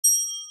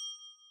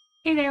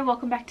Hey there,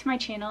 welcome back to my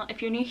channel.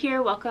 If you're new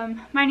here,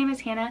 welcome. My name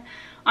is Hannah.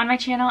 On my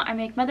channel, I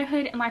make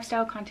motherhood and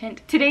lifestyle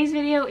content. Today's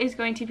video is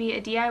going to be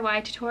a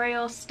DIY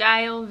tutorial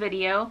style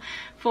video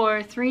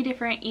for 3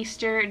 different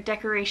Easter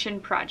decoration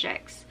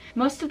projects.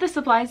 Most of the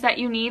supplies that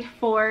you need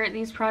for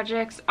these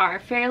projects are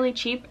fairly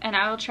cheap, and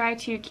I will try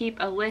to keep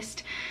a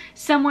list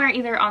somewhere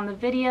either on the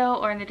video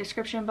or in the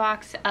description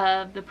box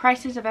of the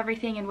prices of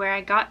everything and where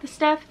I got the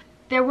stuff.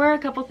 There were a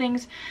couple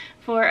things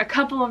for a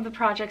couple of the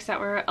projects that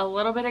were a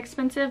little bit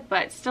expensive,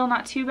 but still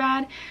not too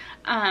bad.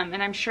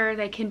 And I'm sure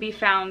they can be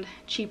found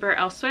cheaper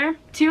elsewhere.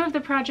 2 of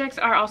the projects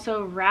are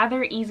also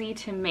rather easy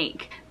to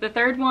make. The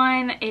 3rd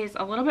one is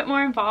a little bit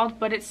more involved,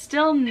 but it's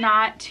still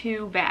not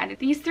too bad.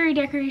 These 3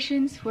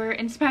 decorations were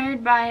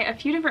inspired by a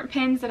few different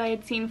pins that I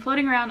had seen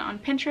floating around on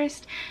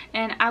Pinterest,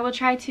 and I will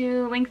try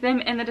to link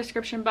them in the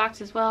description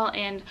box as well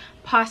and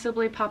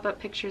possibly pop up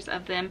pictures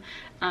of them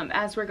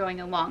as we're going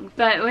along.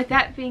 But with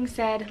that being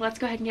said, let's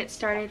go ahead and get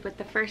started with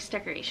the first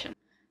decoration.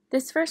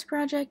 This first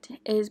project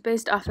is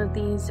based off of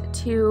these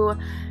 2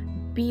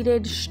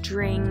 beaded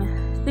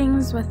string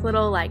things with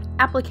little like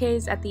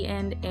appliques at the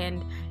end,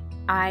 and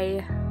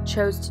I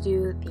chose to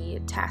do the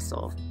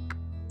tassel.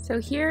 So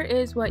here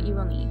is what you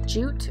will need: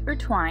 jute or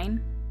twine,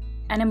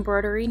 an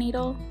embroidery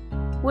needle,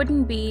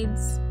 wooden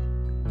beads,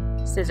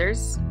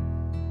 scissors,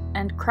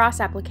 and cross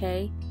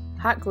applique,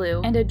 hot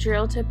glue, and a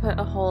drill to put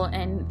a hole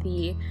in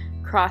the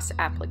cross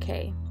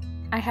applique.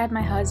 I had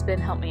my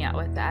husband help me out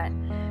with that.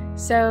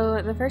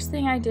 So the first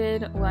thing I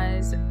did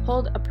was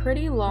pulled a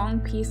pretty long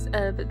piece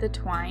of the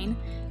twine,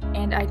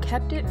 and I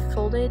kept it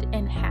folded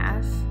in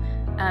half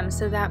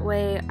so that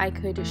way I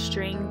could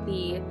string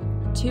the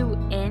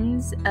 2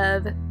 ends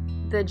of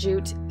the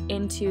jute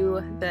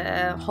into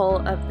the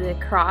hole of the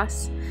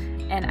cross,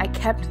 and I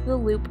kept the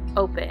loop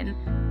open,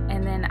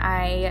 and then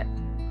I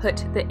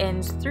put the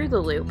ends through the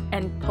loop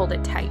and pulled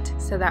it tight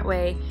so that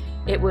way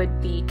it would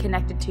be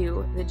connected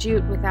to the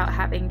jute without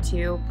having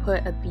to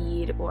put a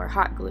bead or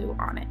hot glue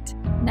on it.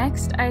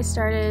 Next, I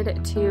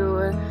started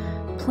to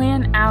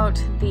plan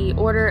out the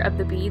order of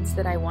the beads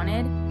that I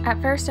wanted.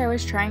 At first I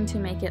was trying to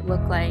make it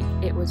look like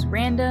it was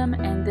random,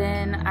 and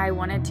then I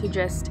wanted to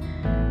just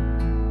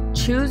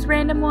choose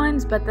random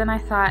ones, but then I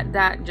thought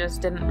that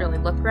just didn't really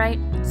look right.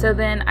 So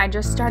then I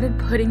just started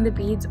putting the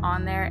beads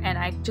on there, and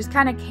I just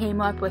kind of came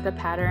up with a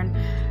pattern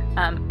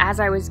as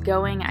I was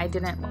going. I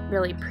didn't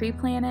really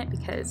pre-plan it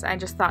because I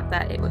just thought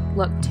that it would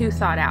look too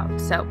thought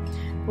out. So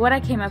what I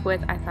came up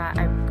with, I thought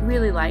I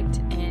really liked,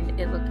 and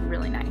it looked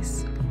really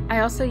nice. I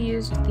also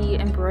used the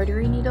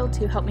embroidery needle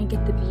to help me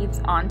get the beads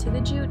onto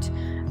the jute.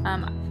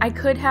 I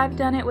could have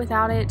done it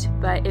without it,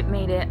 but it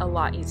made it a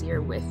lot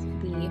easier with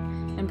the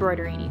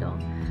embroidery needle.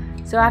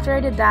 So after I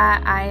did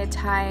that, I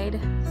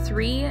tied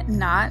 3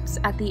 knots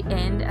at the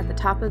end at the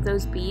top of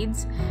those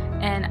beads,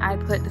 and I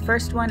put the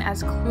first one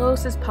as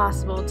close as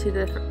possible to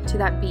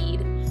that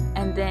bead,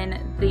 and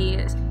then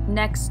the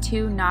next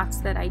 2 knots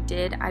that I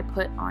did, I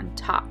put on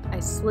top. I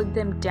slid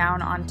them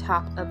down on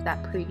top of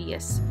that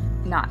previous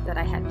knot that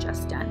I had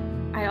just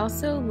done. I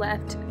also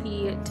left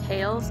the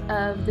tails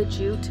of the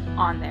jute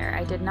on there.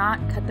 I did not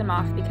cut them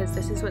off because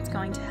this is what's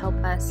going to help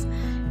us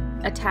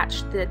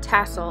attach the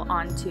tassel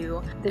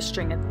onto the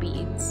string of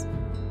beads.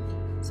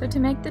 So to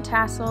make the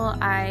tassel,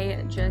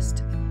 I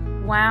just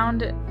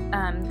wound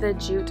the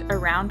jute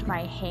around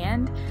my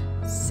hand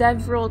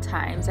several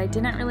times. I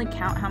didn't really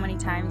count how many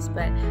times,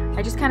 but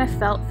I just kind of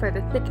felt for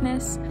the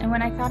thickness, and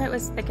when I thought it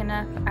was thick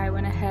enough, I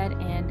went ahead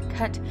and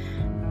cut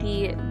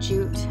the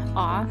jute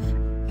off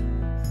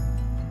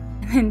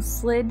and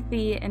slid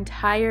the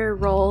entire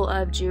roll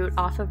of jute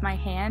off of my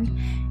hand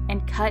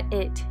and cut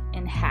it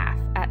in half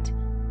at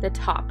the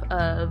top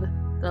of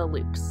the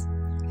loops.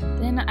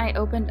 Then I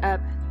opened up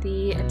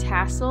the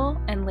tassel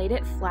and laid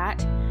it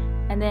flat,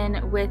 and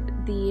then with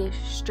the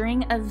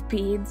string of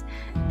beads,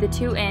 the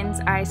 2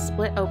 ends I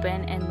split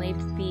open and laid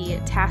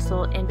the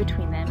tassel in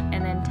between them,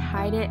 and then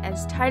tied it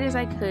as tight as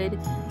I could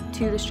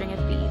to the string of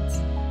beads.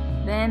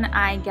 Then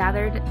I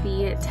gathered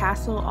the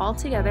tassel all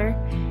together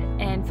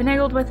and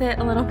finagled with it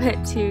a little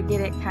bit to get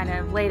it kind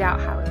of laid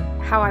out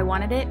how I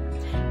wanted it.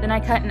 Then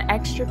I cut an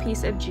extra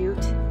piece of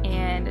jute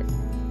and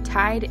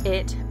tied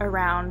it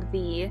around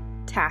the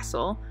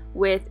tassel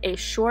with a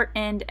short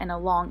end and a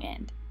long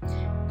end.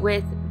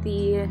 With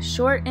the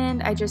short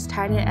end, I just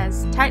tied it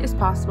as tight as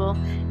possible,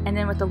 and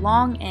then with the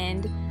long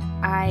end,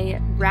 I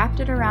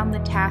wrapped it around the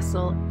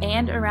tassel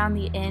and around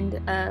the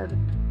end of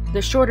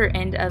the shorter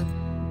end of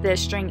the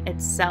string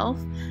itself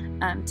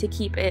to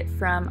keep it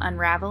from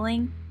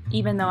unraveling.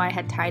 Even though I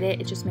had tied it,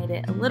 it just made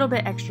it a little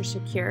bit extra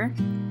secure.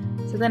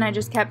 So then I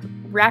just kept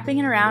wrapping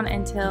it around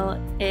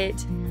until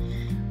it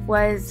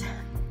was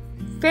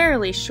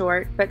fairly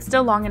short, but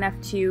still long enough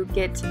to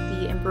get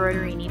the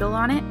embroidery needle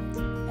on it,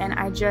 and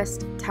I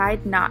just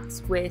tied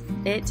knots with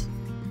it,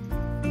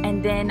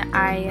 and then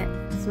I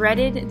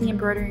threaded the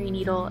embroidery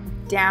needle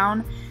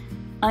down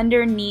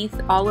underneath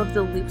all of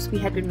the loops we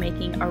had been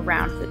making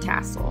around the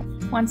tassel.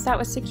 Once that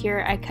was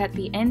secure, I cut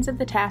the ends of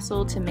the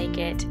tassel to make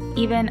it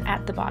even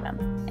at the bottom,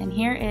 and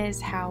here is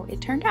how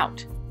it turned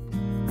out.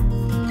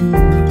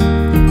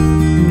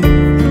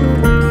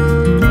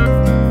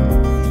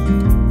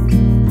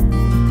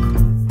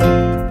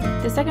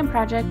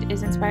 project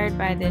is inspired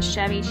by this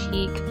shabby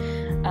chic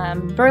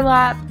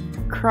burlap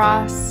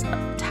cross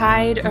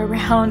tied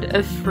around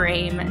a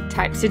frame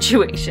type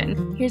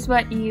situation. Here's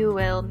what you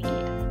will need: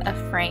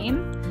 a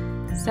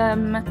frame,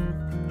 some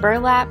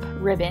burlap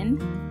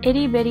ribbon,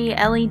 itty bitty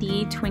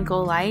LED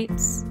twinkle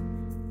lights,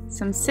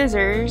 some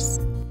scissors,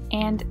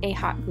 and a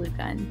hot glue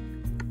gun.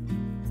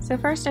 So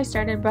first I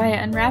started by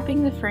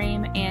unwrapping the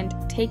frame and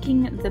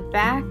taking the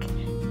back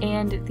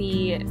and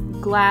the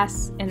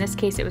glass, in this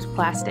case it was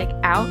plastic,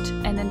 out,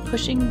 and then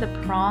pushing the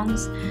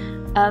prongs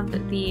of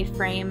the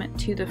frame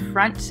to the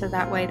front so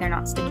that way they're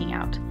not sticking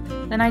out.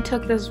 Then I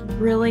took this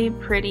really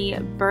pretty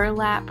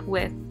burlap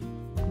with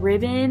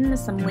ribbon,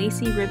 some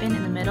lacy ribbon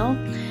in the middle,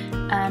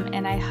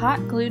 and I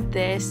hot glued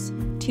this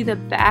to the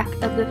back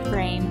of the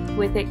frame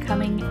with it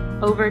coming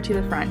over to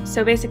the front.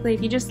 So basically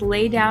if you just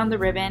lay down the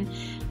ribbon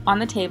on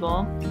the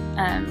table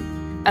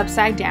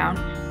upside down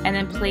and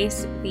then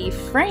place the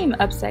frame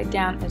upside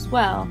down as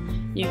well,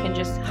 you can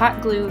just hot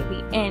glue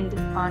the end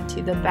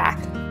onto the back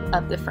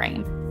of the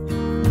frame.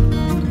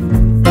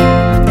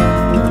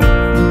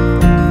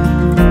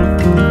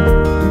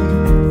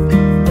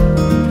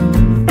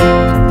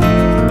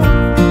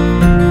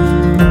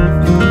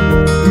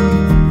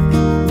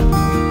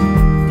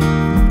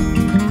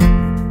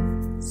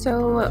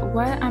 So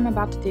what I'm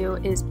about to do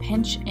is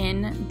pinch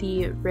in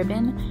the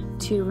ribbon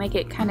to make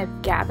it kind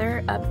of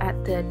gather up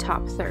at the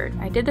top third.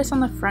 I did this on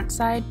the front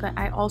side, but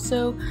I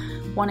also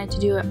wanted to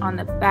do it on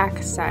the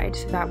back side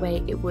so that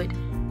way it would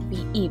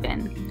be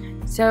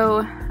even.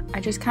 So I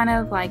just kind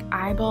of like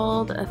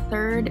eyeballed a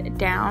third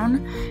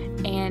down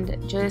and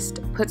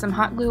just put some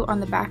hot glue on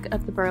the back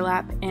of the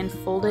burlap and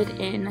folded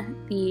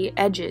in the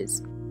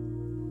edges.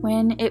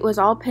 When it was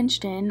all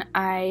pinched in,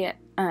 I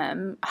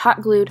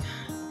hot glued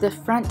the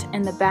front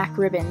and the back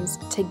ribbons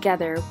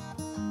together.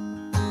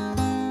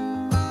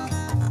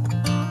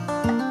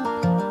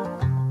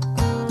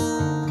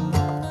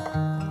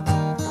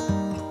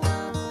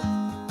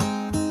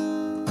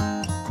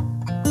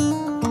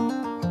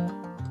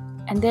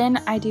 And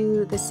then I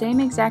do the same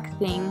exact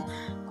thing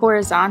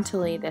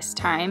horizontally this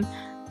time,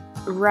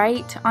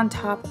 right on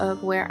top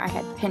of where I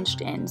had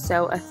pinched in,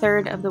 so a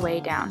third of the way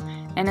down.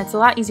 And it's a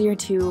lot easier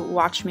to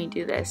watch me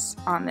do this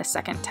on the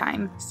second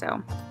time,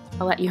 so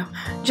I'll let you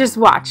just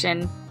watch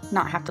and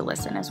not have to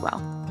listen as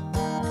well.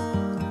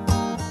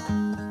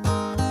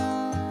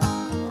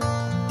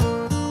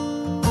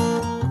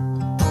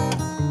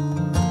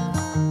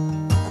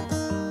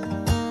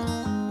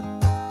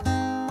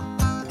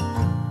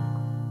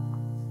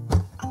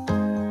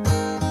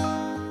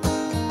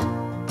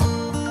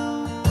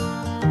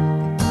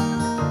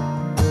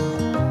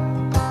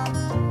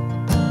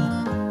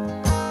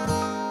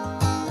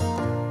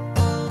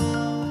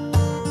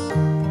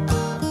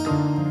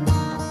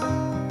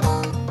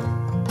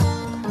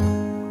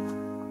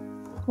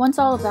 Once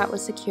all of that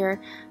was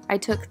secure, I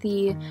took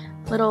the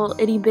little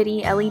itty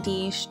bitty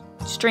LED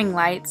string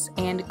lights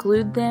and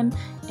glued them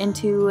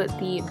into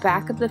the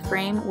back of the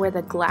frame where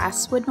the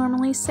glass would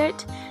normally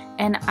sit,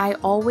 and I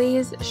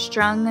always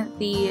strung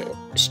the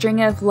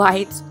string of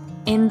lights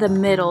in the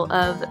middle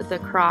of the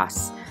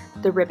cross,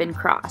 the ribbon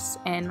cross,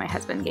 and my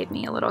husband gave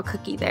me a little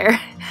cookie there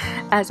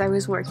as I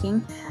was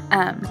working.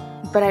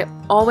 But I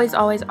always,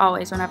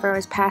 whenever I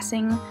was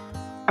passing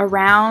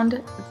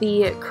around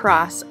the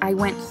cross, I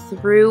went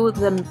through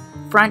the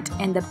front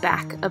and the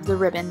back of the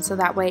ribbon so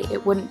that way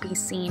it wouldn't be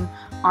seen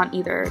on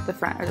either the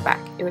front or the back.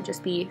 It would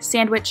just be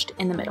sandwiched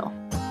in the middle.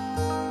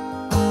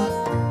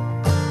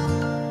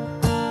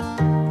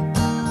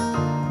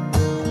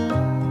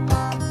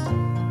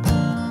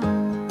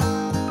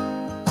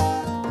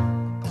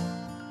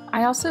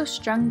 I also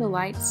strung the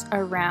lights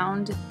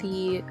around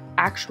the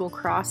actual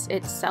cross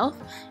itself,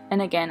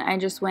 and again I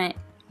just went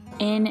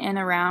in and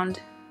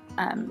around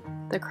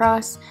the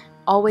cross,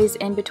 always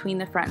in between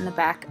the front and the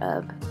back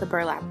of the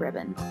burlap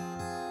ribbon.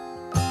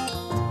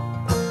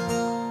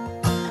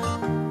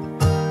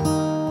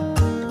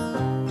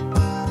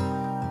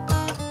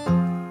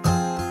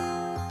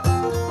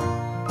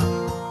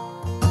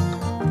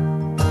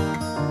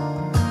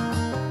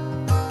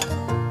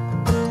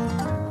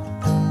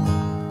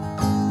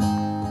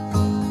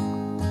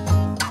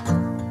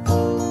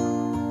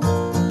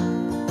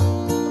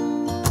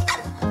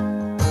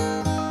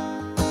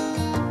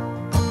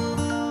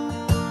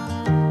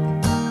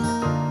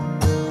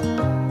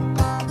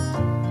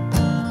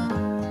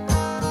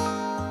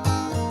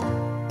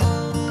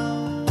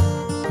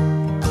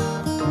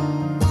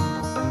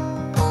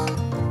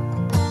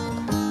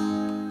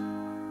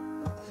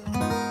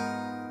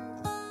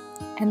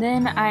 And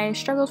then I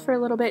struggled for a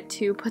little bit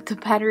to put the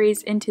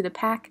batteries into the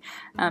pack,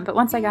 but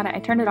once I got it, I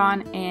turned it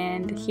on,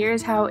 and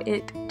here's how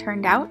it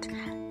turned out.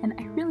 And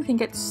I really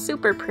think it's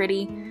super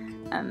pretty.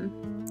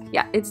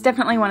 Yeah, it's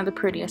definitely one of the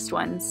prettiest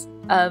ones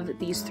of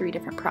these 3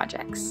 different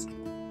projects.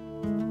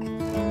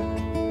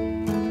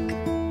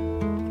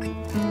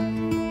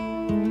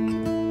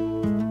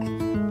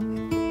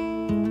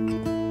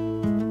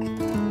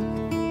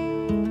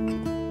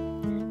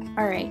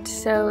 Alright, Alright,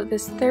 so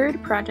this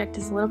third project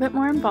is a little bit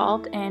more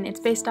involved, and it's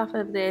based off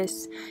of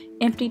this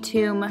empty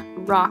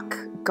tomb rock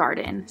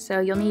garden. So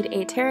you'll need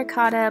a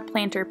terracotta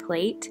planter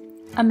plate,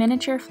 a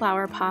miniature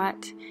flower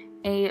pot,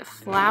 a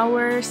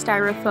flower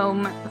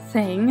styrofoam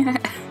thing,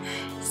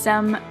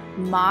 some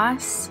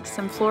moss,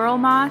 some floral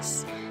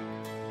moss,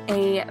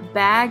 a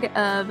bag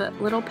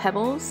of little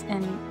pebbles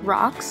and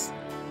rocks,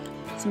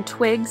 some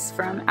twigs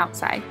from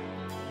outside.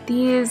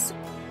 These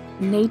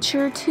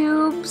nature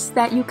tubes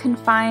that you can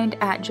find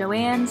at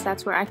Joann's,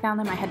 that's where I found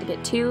them. I had to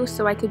get two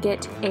so I could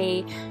get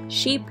a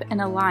sheep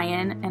and a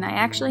lion, and I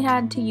actually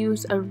had to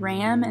use a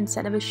ram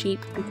instead of a sheep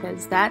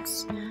because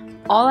that's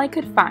all I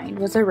could find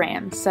was a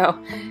ram, so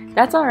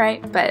that's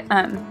alright. But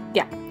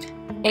yeah,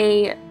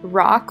 a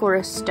rock or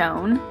a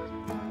stone,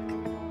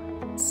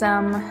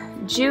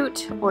 some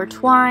jute or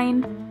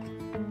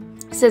twine,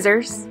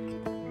 scissors,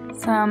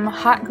 some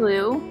hot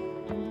glue,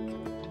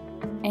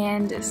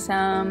 and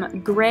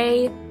some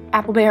gray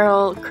apple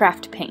barrel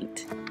craft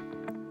paint.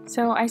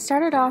 So I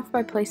started off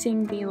by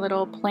placing the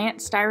little plant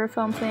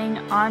styrofoam thing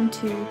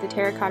onto the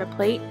terracotta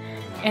plate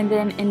and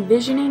then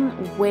envisioning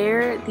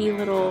where the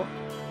little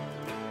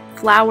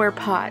flower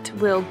pot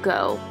will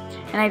go.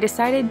 And I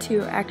decided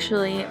to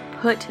actually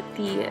put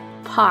the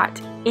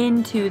pot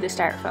into the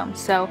styrofoam.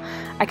 So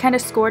I kind of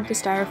scored the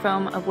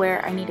styrofoam of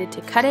where I needed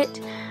to cut it,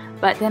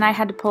 but then I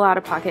had to pull out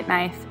a pocket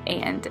knife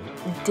and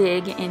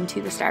dig into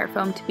the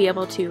styrofoam to be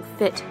able to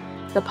fit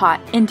the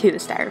pot into the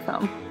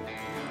styrofoam.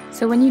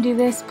 So when you do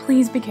this,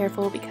 please be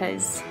careful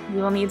because you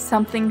will need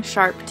something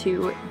sharp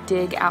to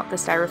dig out the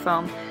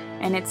styrofoam,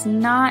 and it's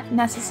not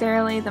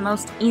necessarily the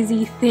most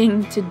easy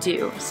thing to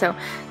do. So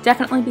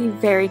definitely be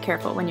very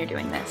careful when you're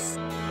doing this.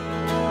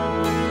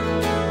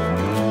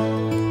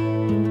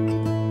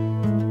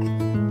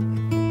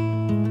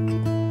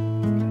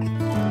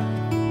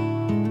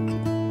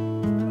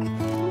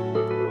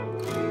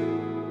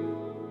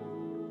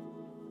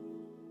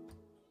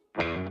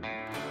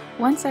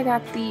 Once I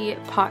got the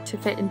pot to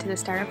fit into the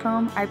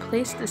styrofoam, I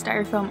placed the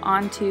styrofoam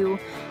onto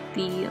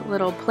the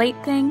little plate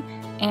thing,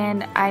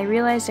 and I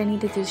realized I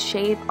needed to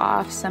shave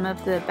off some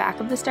of the back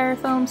of the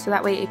styrofoam so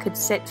that way it could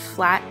sit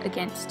flat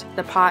against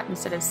the pot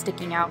instead of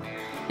sticking out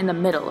in the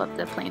middle of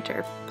the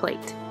planter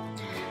plate.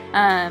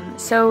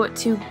 So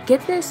to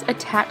get this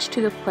attached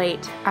to the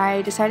plate,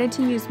 I decided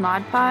to use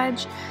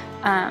Modpodge,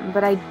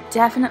 but I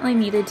definitely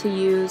needed to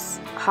use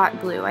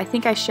hot glue. I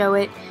think I show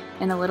it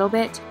in a little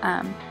bit,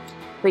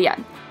 but yeah.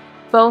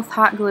 Both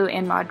hot glue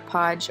and Mod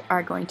Podge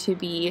are going to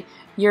be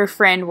your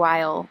friend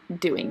while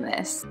doing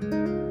this.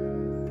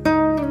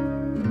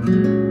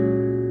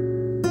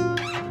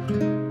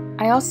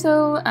 I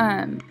also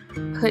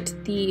put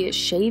the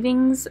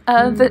shavings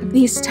of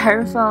the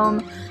styrofoam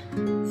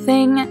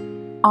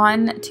thing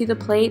onto the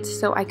plate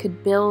so I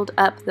could build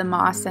up the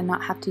moss and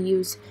not have to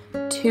use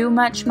too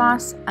much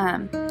moss.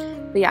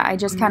 But yeah, I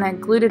just kind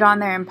of glued it on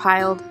there and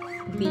piled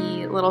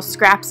the little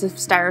scraps of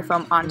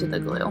styrofoam onto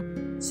the glue.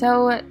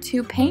 So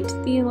to paint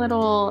the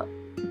little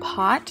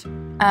pot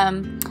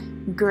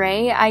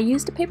gray, I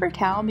used a paper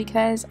towel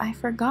because I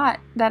forgot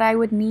that I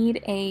would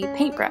need a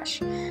paintbrush.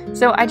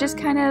 So I just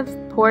kind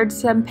of poured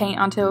some paint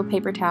onto a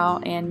paper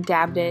towel and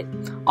dabbed it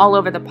all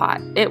over the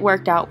pot. It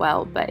worked out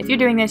well, but if you're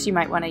doing this, you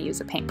might want to use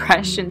a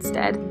paintbrush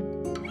instead.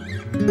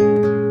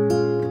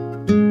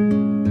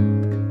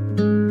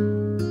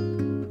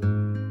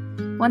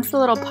 Once the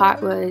little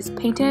pot was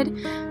painted,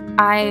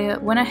 I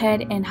went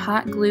ahead and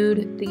hot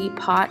glued the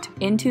pot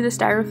into the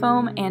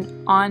styrofoam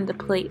and on the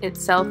plate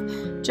itself,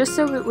 just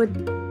so it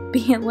would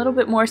be a little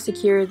bit more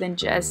secure than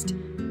just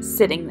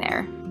sitting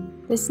there.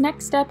 This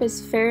next step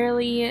is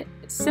fairly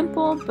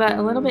simple but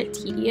a little bit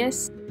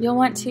tedious. You'll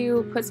want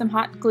to put some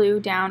hot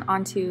glue down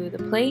onto the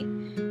plate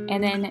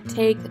and then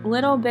take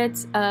little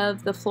bits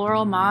of the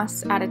floral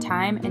moss at a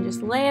time and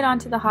just lay it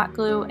onto the hot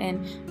glue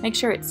and make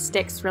sure it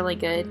sticks really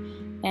good.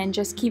 And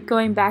just keep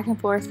going back and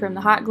forth from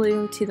the hot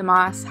glue to the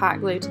moss, hot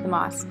glue to the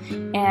moss,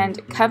 and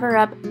cover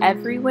up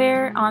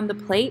everywhere on the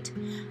plate.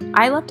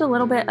 I left a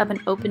little bit of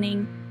an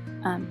opening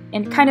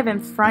and kind of in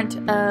front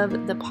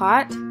of the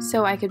pot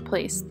so I could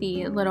place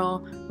the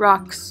little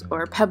rocks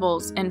or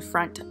pebbles in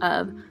front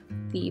of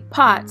the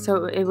pot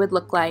so it would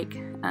look like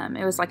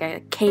it was like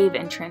a cave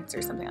entrance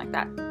or something like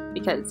that,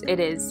 because it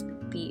is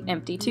the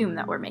empty tomb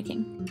that we're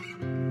making.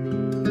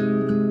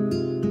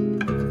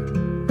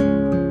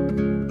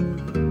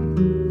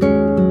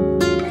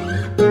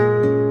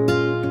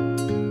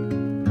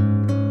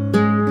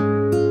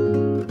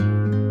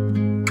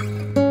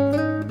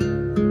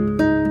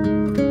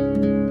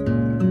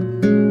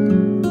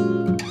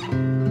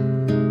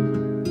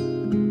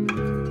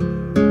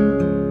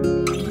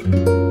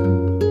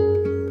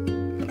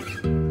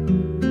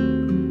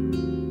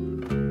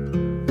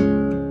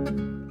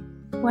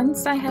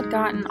 Once I had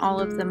gotten all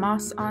of the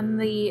moss on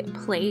the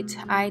plate,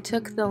 I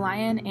took the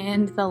lion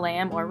and the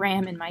lamb, or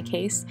ram in my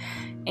case,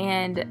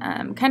 and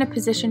kind of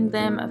positioned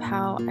them of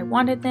how I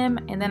wanted them,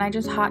 and then I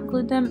just hot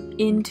glued them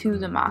into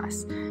the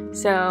moss.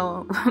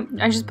 So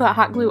I just put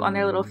hot glue on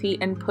their little feet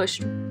and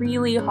pushed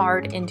really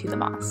hard into the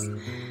moss.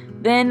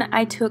 Then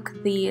I took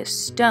the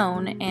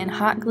stone and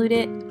hot glued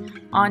it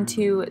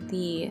onto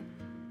the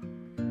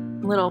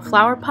little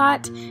flower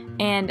pot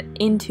and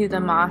into the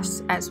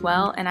moss as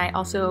well, and I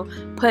also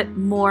put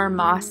more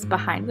moss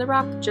behind the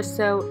rock just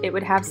so it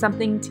would have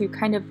something to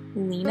kind of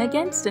lean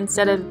against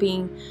instead of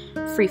being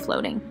free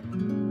floating.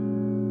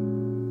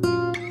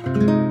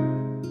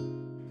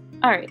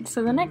 Alright,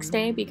 so the next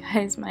day,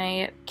 because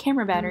my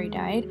camera battery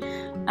died,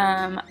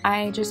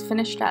 I just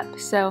finished up.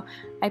 So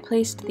I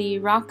placed the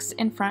rocks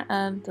in front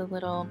of the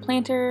little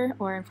planter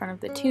or in front of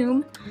the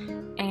tomb,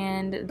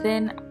 and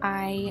then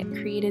I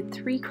created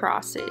 3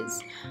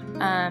 crosses.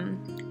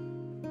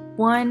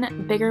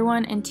 1 bigger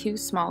one and 2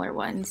 smaller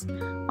ones.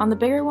 On the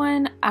bigger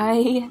one,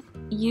 I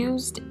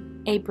used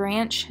a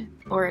branch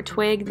or a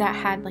twig that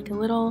had like a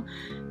little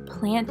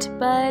plant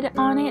bud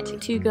on it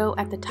to go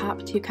at the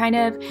top to kind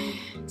of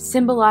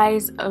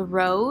symbolize a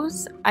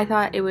rose. I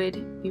thought it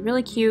would be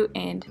really cute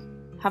and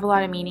have a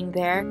lot of meaning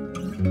there.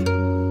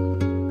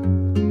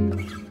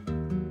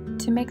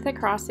 To make the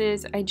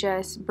crosses, I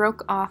just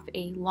broke off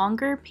a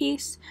longer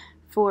piece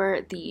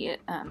for the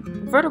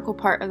vertical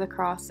part of the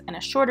cross and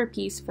a shorter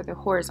piece for the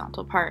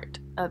horizontal part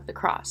of the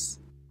cross.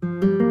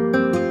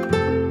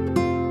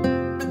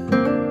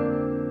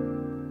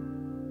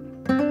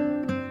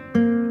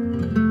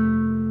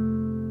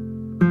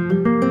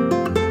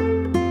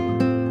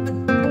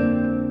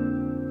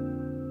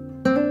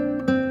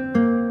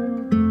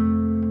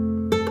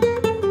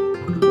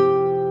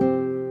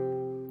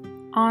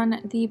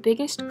 On the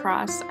biggest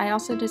cross, I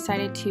also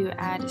decided to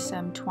add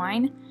some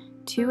twine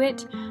to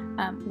it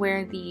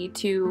where the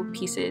 2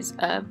 pieces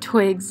of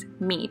twigs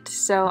meet.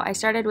 So I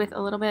started with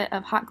a little bit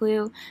of hot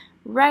glue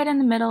right in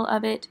the middle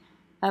of it,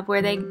 of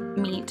where they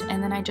meet,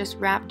 and then I just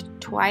wrapped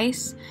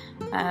twice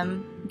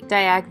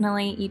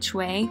diagonally each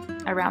way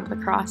around the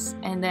cross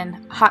and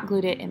then hot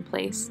glued it in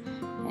place.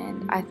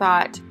 And I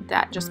thought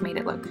that just made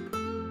it look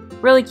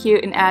really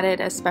cute and added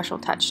a special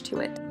touch to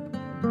it.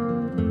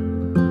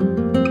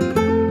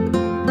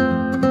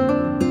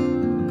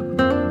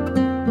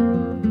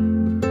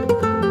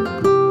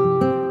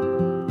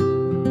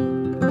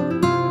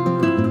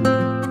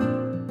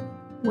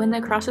 When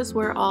the crosses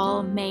were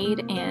all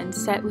made and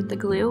set with the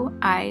glue,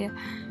 I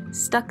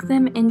stuck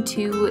them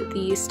into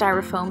the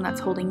styrofoam that's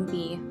holding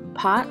the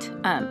pot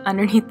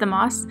underneath the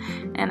moss,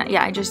 and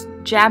yeah, I just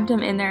jabbed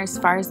them in there as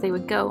far as they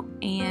would go,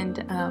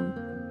 and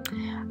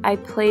I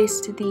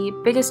placed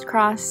the biggest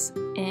cross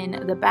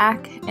in the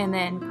back and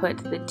then put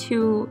the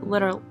 2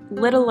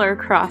 littler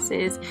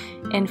crosses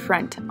in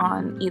front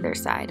on either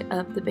side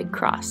of the big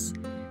cross,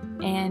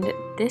 and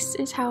this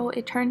is how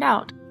it turned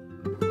out.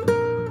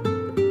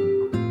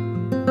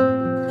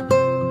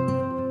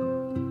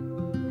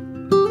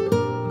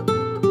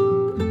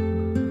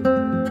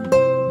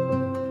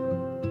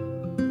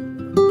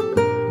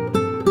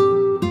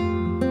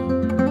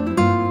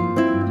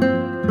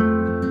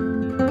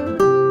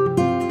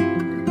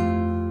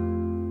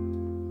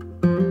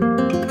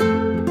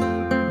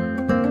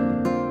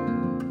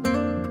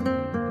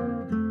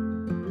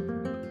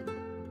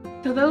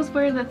 So those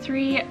were the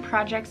 3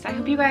 projects. I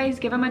hope you guys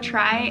give them a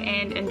try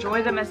and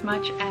enjoy them as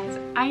much as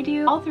I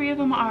do. All 3 of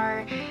them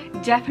are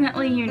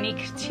definitely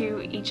unique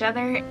to each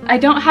other. I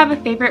don't have a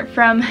favorite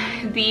from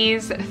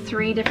these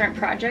 3 different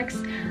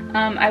projects.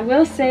 I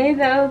will say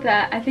though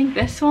that I think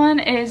this one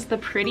is the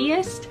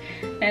prettiest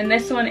and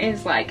this one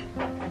is like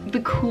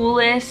the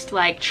coolest,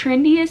 like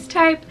trendiest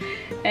type,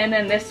 and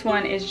then this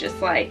one is just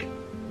like,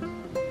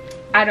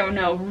 I don't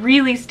know,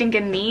 really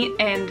stinking neat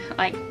and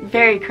like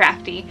very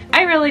crafty.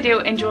 I really do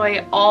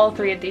enjoy all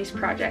 3 of these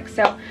projects,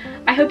 so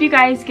I hope you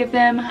guys give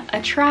them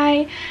a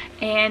try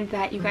and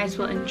that you guys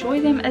will enjoy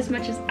them as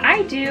much as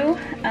I do.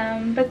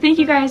 But thank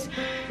you guys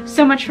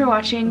so much for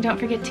watching. Don't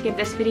forget to give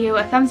this video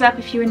a thumbs up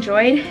if you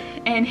enjoyed,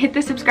 and hit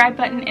the subscribe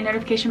button and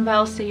notification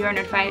bell so you are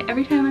notified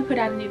every time I put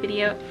out a new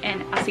video,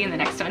 and I'll see you in the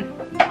next one.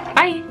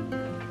 Bye!